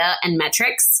enough data and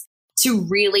metrics to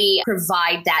really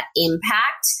provide that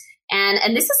impact.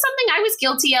 And this is something I was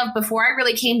guilty of before I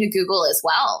really came to Google as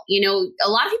well. A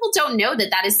lot of people don't know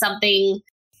that is something,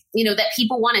 that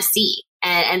people want to see.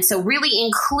 And so really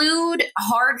include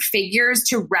hard figures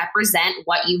to represent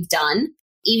what you've done.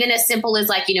 Even as simple as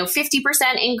 50%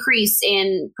 increase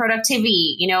in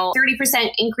productivity,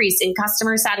 30% increase in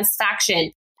customer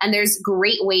satisfaction. And there's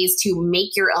great ways to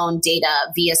make your own data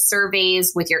via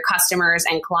surveys with your customers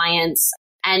and clients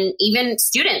and even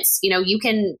students. You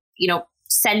can,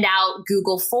 send out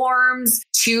Google Forms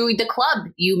to the club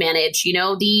you manage,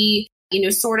 any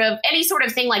sort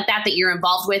of thing like that you're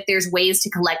involved with. There's ways to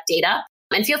collect data,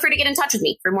 and feel free to get in touch with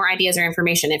me for more ideas or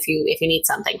information if you need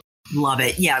something. Love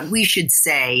it. Yeah, we should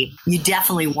say you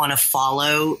definitely want to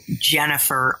follow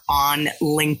Jennifer on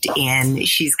LinkedIn.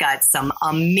 She's got some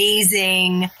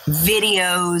amazing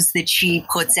videos that she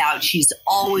puts out. She's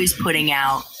always putting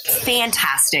out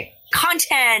fantastic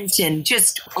content and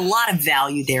just a lot of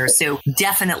value there. So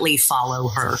definitely follow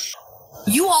her.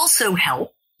 You also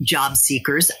help job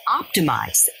seekers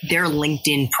optimize their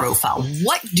LinkedIn profile.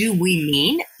 What do we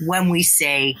mean when we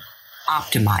say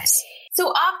optimize?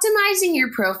 So optimizing your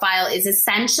profile is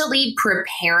essentially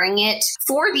preparing it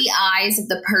for the eyes of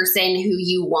the person who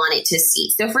you want it to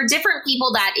see. So for different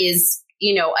people, that is,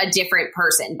 a different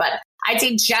person. But I'd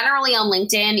say generally on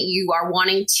LinkedIn, you are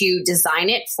wanting to design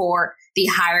it for the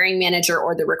hiring manager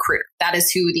or the recruiter. That is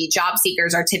who the job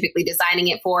seekers are typically designing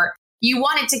it for. You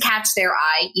want it to catch their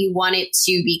eye. You want it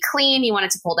to be clean. You want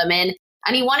it to pull them in.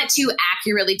 And you want it to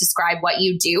accurately describe what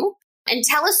you do and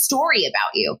tell a story about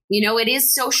you. It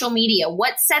is social media.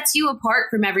 What sets you apart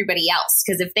from everybody else?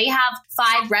 Because if they have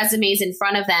 5 resumes in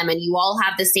front of them and you all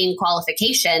have the same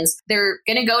qualifications, they're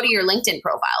going to go to your LinkedIn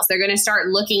profiles. They're going to start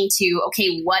looking to,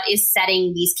 okay, what is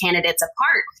setting these candidates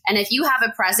apart? And if you have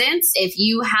a presence, if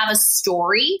you have a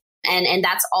story, and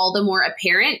that's all the more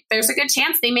apparent, there's a good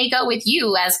chance they may go with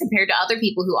you as compared to other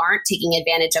people who aren't taking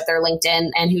advantage of their LinkedIn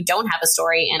and who don't have a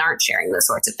story and aren't sharing those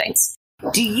sorts of things.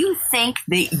 Do you think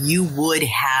that you would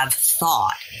have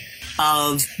thought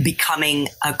of becoming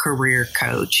a career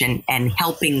coach and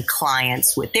helping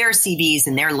clients with their CVs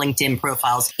and their LinkedIn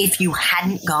profiles if you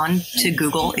hadn't gone to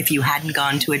Google, if you hadn't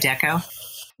gone to Adecco?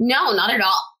 No, not at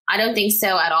all. I don't think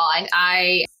so at all.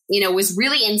 I was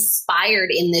really inspired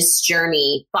in this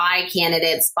journey by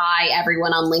candidates, by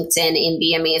everyone on LinkedIn in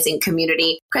the amazing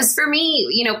community. Because for me,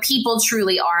 people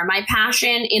truly are my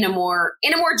passion in a more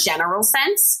general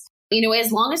sense.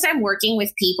 As long as I'm working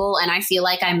with people and I feel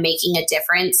like I'm making a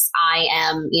difference, I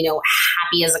am,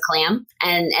 happy as a clam.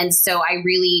 And so I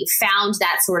really found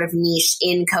that sort of niche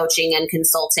in coaching and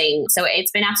consulting. So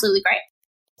it's been absolutely great.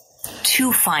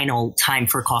 Two final time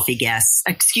for coffee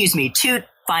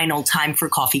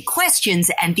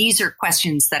questions. And these are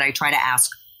questions that I try to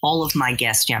ask all of my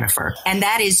guests, Jennifer. And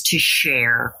that is to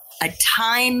share a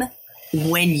time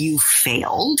when you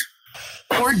failed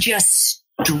or just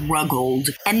struggled.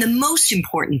 And the most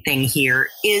important thing here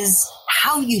is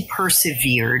how you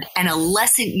persevered and a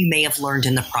lesson you may have learned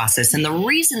in the process. And the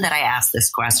reason that I ask this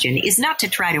question is not to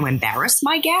try to embarrass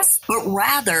my guests, but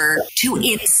rather to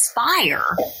inspire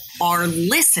our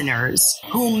listeners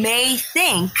who may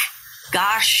think,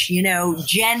 gosh,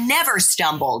 Jen never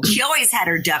stumbled. She always had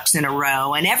her ducks in a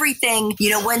row and everything,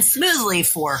 went smoothly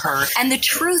for her. And the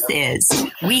truth is,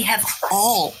 we have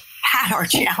all had our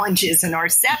challenges and our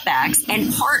setbacks.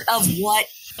 And part of what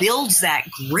builds that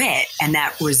grit and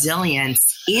that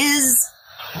resilience is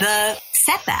the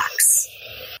setbacks.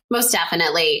 Most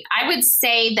definitely. I would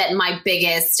say that my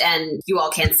biggest, and you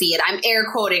all can't see it, I'm air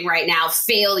quoting right now,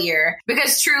 failure,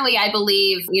 because truly I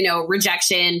believe,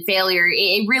 rejection, failure,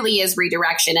 it really is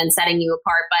redirection and setting you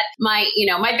apart. But my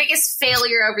biggest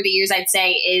failure over the years, I'd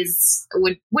say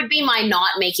would be my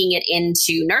not making it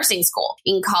into nursing school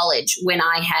in college when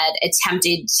I had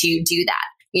attempted to do that.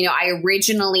 I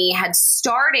originally had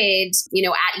started,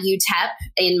 at UTEP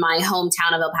in my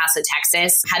hometown of El Paso,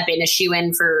 Texas, had been a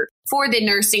shoo-in for the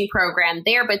nursing program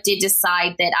there, but did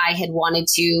decide that I had wanted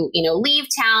to, leave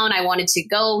town. I wanted to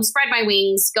go spread my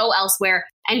wings, go elsewhere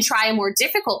and try a more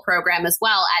difficult program as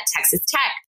well at Texas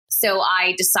Tech. So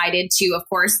I decided to, of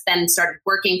course, then started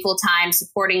working full time,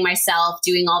 supporting myself,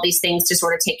 doing all these things to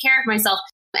sort of take care of myself.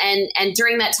 And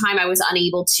during that time, I was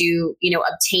unable to,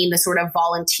 obtain the sort of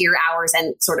volunteer hours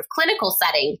and sort of clinical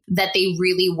setting that they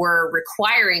really were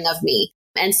requiring of me.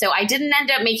 And so I didn't end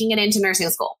up making it into nursing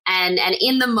school. And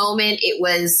in the moment, it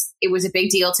was a big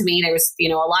deal to me. There was,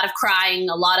 a lot of crying,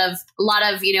 a lot of,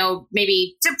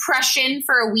 maybe depression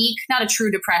for a week, not a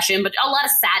true depression, but a lot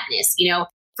of sadness,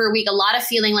 for a week, a lot of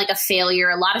feeling like a failure,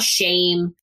 a lot of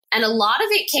shame. And a lot of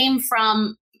it came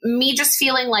from me just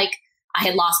feeling like I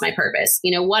had lost my purpose.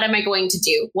 What am I going to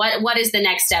do? What is the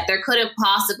next step? There couldn't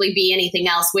possibly be anything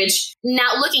else, which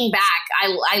now looking back,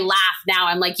 I laugh now.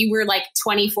 I'm like, you were like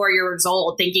 24 years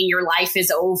old thinking your life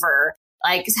is over.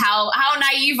 Like how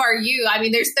naive are you? I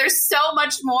mean, there's so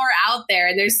much more out there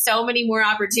and there's so many more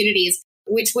opportunities,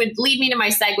 which would lead me to my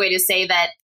segue to say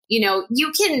that,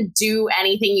 you can do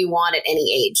anything you want at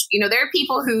any age. There are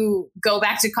people who go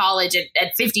back to college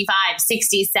at 55,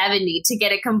 60, 70 to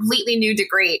get a completely new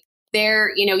degree.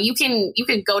 There, you can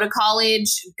go to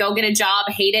college, go get a job,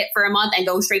 hate it for a month and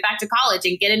go straight back to college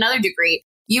and get another degree.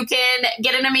 You can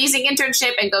get an amazing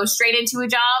internship and go straight into a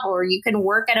job, or you can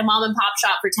work at a mom and pop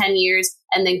shop for 10 years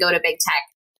and then go to big tech.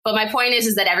 But my point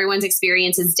is that everyone's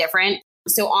experience is different.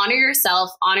 So honor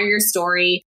yourself, honor your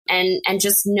story, and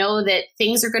just know that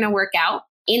things are going to work out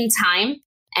in time.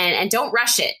 And don't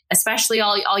rush it, especially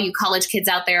all you college kids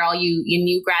out there, all you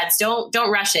new grads, don't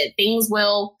rush it. Things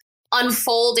will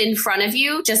unfold in front of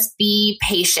you. Just be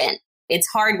patient. It's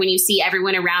hard when you see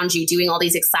everyone around you doing all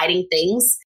these exciting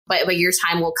things, but your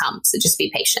time will come. So just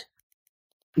be patient.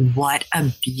 What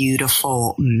a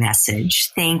beautiful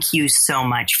message. Thank you so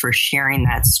much for sharing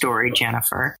that story,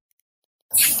 Jennifer.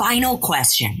 Final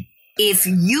question. If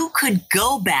you could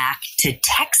go back to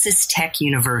Texas Tech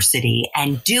University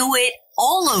and do it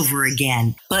all over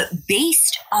again, but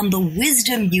based on the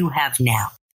wisdom you have now,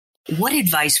 what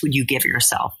advice would you give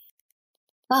yourself?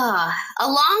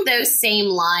 Along those same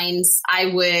lines, I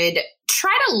would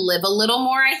try to live a little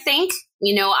more, I think.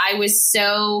 I was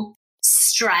so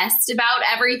stressed about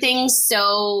everything.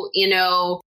 So,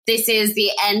 this is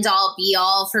the end all be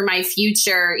all for my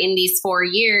future in these 4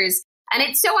 years. And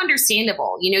it's so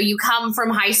understandable. You come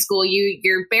from high school,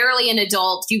 you're barely an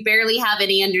adult, you barely have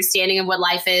any understanding of what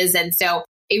life is. And so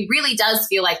it really does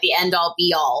feel like the end all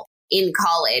be all in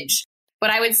college. But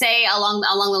I would say along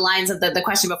the lines of the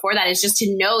question before that is just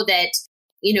to know that,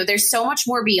 there's so much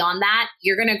more beyond that.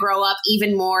 You're going to grow up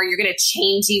even more. You're going to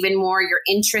change even more. Your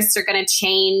interests are going to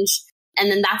change. And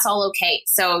then that's all okay.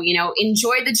 So,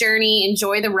 enjoy the journey,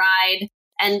 enjoy the ride.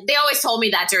 And they always told me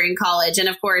that during college. And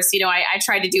of course, I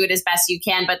tried to do it as best you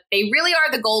can, but they really are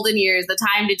the golden years, the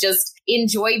time to just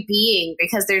enjoy being,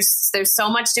 because there's so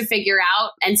much to figure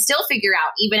out and still figure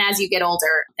out even as you get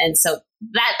older. And so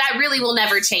that really will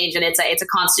never change. And it's a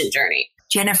constant journey.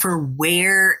 Jennifer,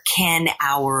 where can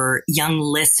our young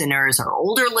listeners or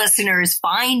older listeners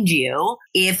find you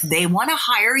if they want to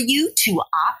hire you to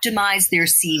optimize their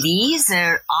CVs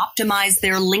or optimize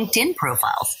their LinkedIn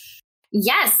profiles?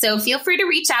 Yes. So feel free to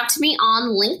reach out to me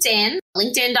on LinkedIn,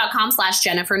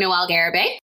 linkedin.com/Jennifer Noel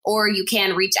Garibay, or you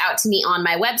can reach out to me on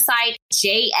my website,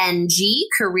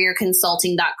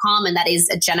 jngcareerconsulting.com. And that is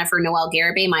Jennifer Noel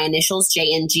Garibay, my initials,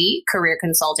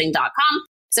 jngcareerconsulting.com.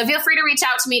 So feel free to reach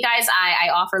out to me, guys. I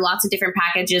offer lots of different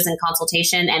packages and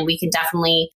consultation, and we can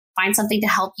definitely find something to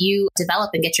help you develop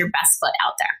and get your best foot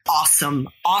out there. Awesome.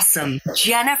 Awesome.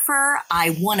 Jennifer,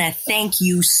 I want to thank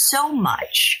you so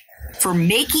much for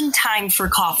making time for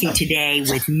coffee today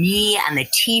with me and the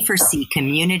T4C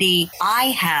community.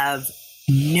 I have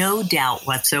no doubt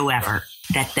whatsoever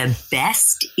that the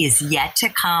best is yet to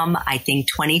come. I think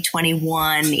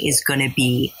 2021 is going to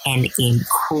be an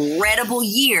incredible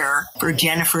year for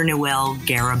Jennifer Noel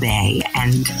Garibay,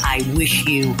 and I wish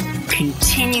you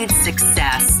continued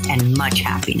success and much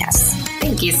happiness.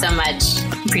 Thank you so much.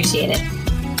 Appreciate it.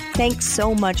 Thanks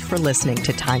so much for listening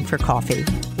to Time for Coffee,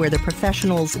 where the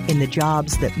professionals in the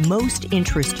jobs that most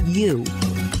interest you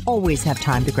always have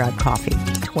time to grab coffee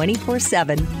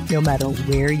 24/7, no matter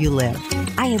where you live.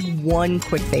 I have one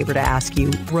quick favor to ask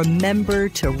you. Remember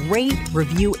to rate,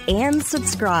 review, and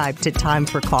subscribe to Time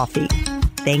for Coffee.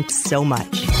 Thanks so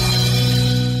much.